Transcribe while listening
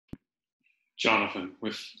Jonathan,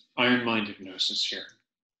 with Iron Mind Hypnosis here.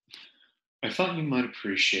 I thought you might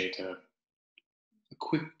appreciate a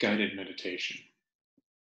quick guided meditation.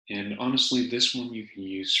 And honestly, this one you can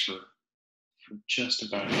use for just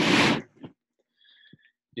about anything.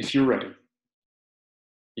 If you're ready,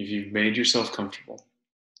 if you've made yourself comfortable,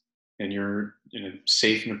 and you're in a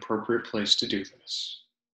safe and appropriate place to do this,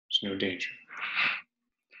 there's no danger,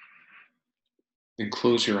 then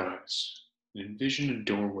close your eyes and envision a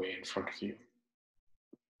doorway in front of you.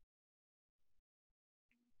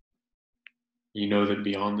 You know that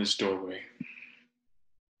beyond this doorway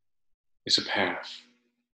is a path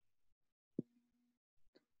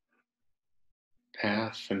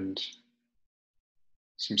and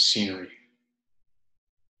some scenery.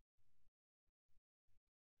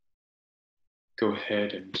 Go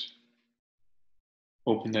ahead and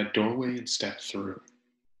open that doorway and step through.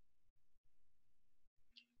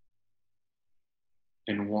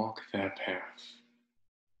 And walk that path.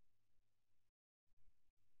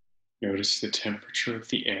 Notice the temperature of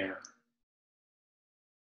the air.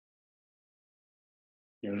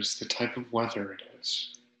 Notice the type of weather it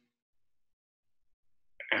is.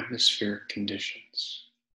 Atmospheric conditions.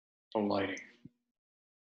 The lighting.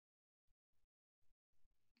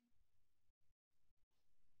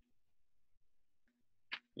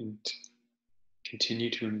 And continue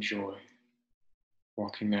to enjoy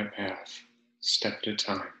walking that path, step at a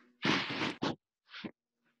time.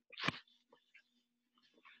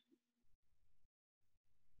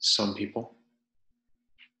 Some people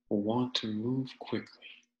will want to move quickly,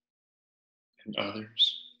 and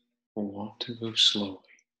others will want to move slowly,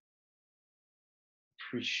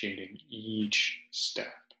 appreciating each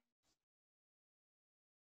step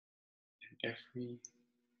and every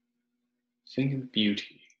thing of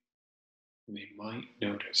beauty they might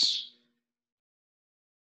notice.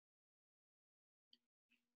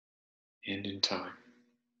 And in time,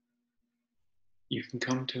 you can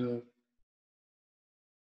come to a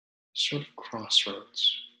sort of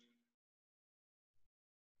crossroads.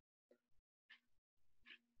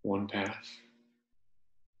 One path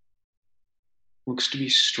looks to be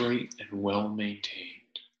straight and well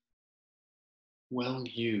maintained, well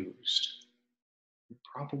used, and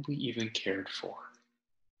probably even cared for.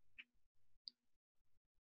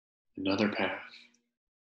 Another path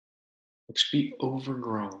looks to be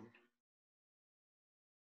overgrown,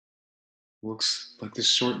 looks like the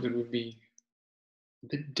sort that would be a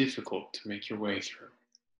bit difficult to make your way through.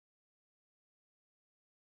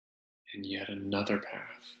 And yet another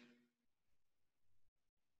path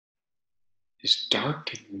is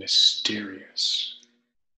dark and mysterious.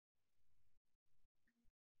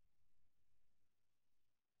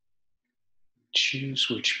 Choose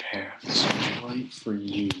which path is right for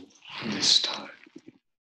you this time.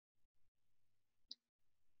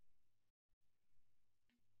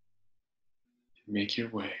 And make your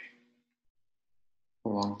way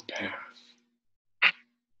along the path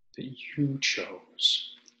that you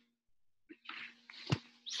chose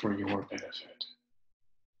for your benefit.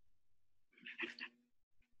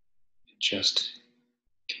 And just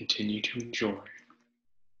continue to enjoy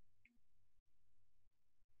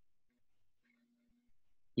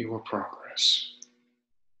your progress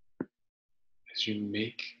as you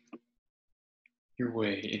make your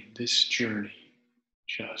way in this journey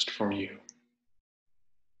just for you.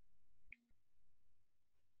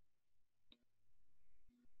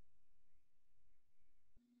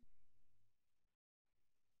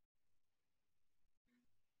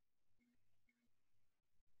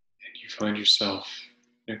 And you find yourself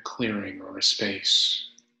in a clearing or a space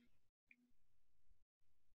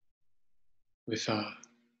with a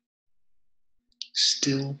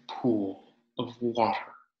still pool of water.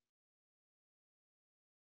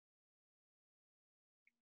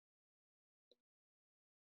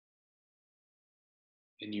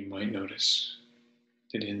 And you might notice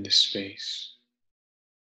that in this space,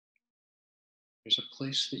 there's a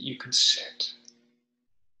place that you can sit.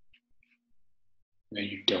 Now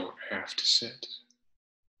you don't have to sit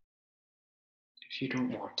if you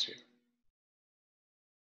don't want to.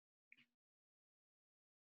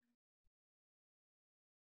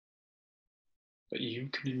 But you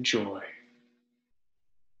can enjoy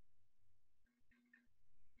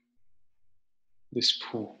this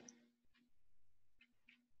pool.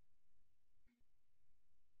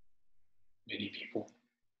 Many people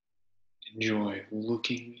enjoy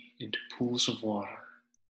looking into pools of water.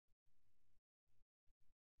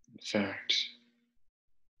 In fact,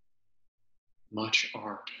 much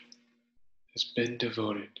art has been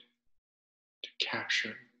devoted to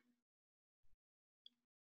capturing,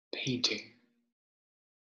 painting,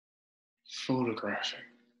 photographing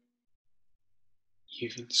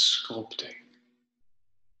even sculpting.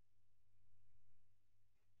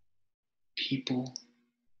 People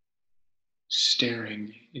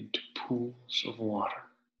staring into pools of water,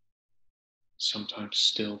 sometimes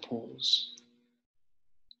still pools,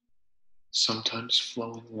 sometimes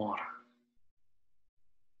flowing water,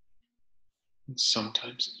 and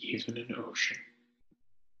sometimes even an ocean.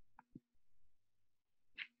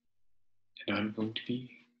 And I'm going to be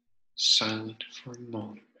silent for a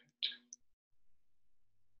moment,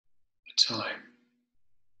 a time.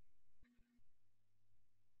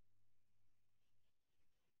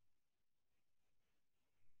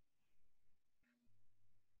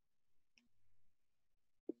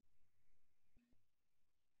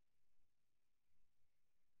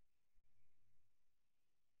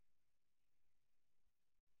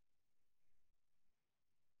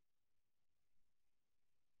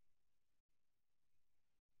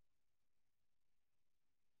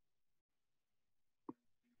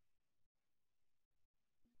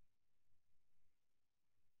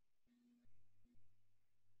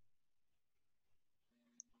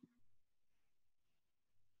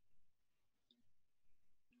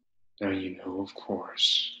 Now you know, of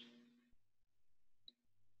course,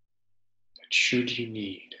 that should you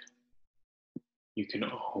need, you can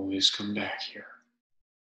always come back here.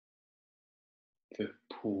 The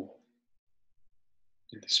pool,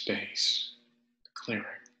 in the space, the clearing.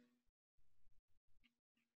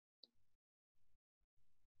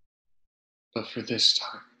 But for this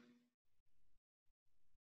time,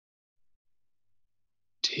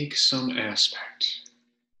 take some aspect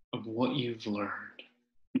of what you've learned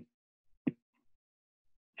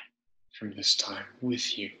from this time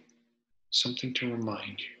with you, something to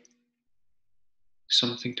remind you,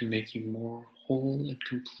 something to make you more whole and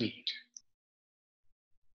complete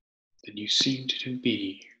than you seemed to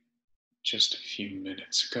be just a few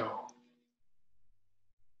minutes ago.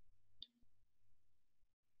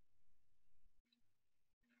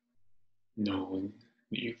 Knowing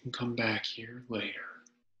that you can come back here later.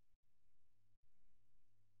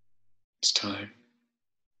 It's time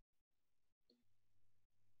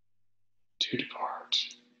to depart,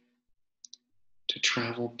 to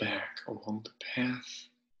travel back along the path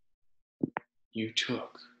you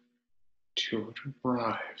took to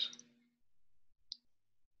arrive,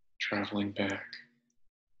 traveling back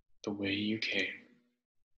the way you came.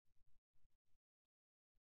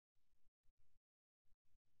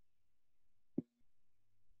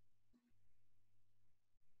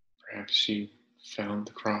 Perhaps you found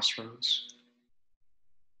the crossroads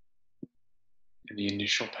and the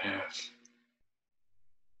initial path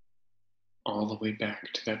all the way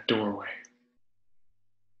back to that doorway.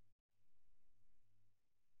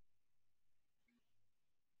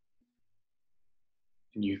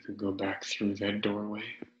 And you could go back through that doorway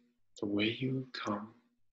the way you have come,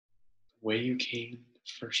 the way you came in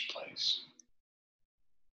the first place.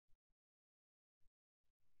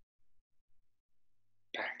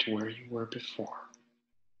 Back to where you were before.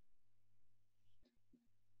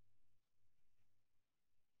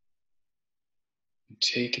 And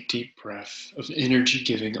take a deep breath of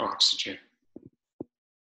energy-giving oxygen.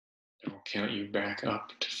 And I'll count you back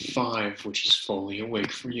up to 5, which is fully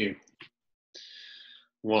awake for you.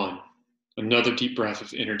 1, another deep breath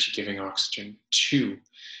of energy-giving oxygen. 2,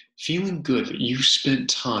 feeling good that you spent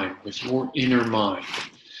time with your inner mind.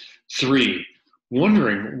 3,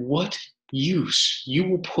 wondering what use you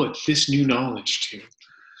will put this new knowledge to.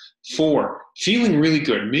 4, feeling really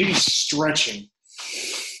good, maybe stretching,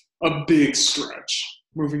 a big stretch,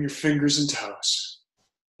 moving your fingers and toes.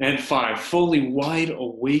 And 5, fully wide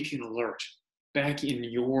awake and alert, back in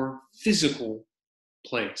your physical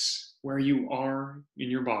place, where you are in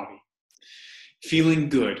your body. Feeling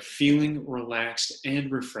good, feeling relaxed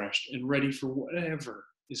and refreshed, and ready for whatever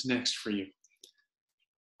is next for you.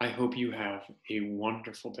 I hope you have a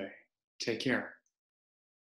wonderful day. Take care.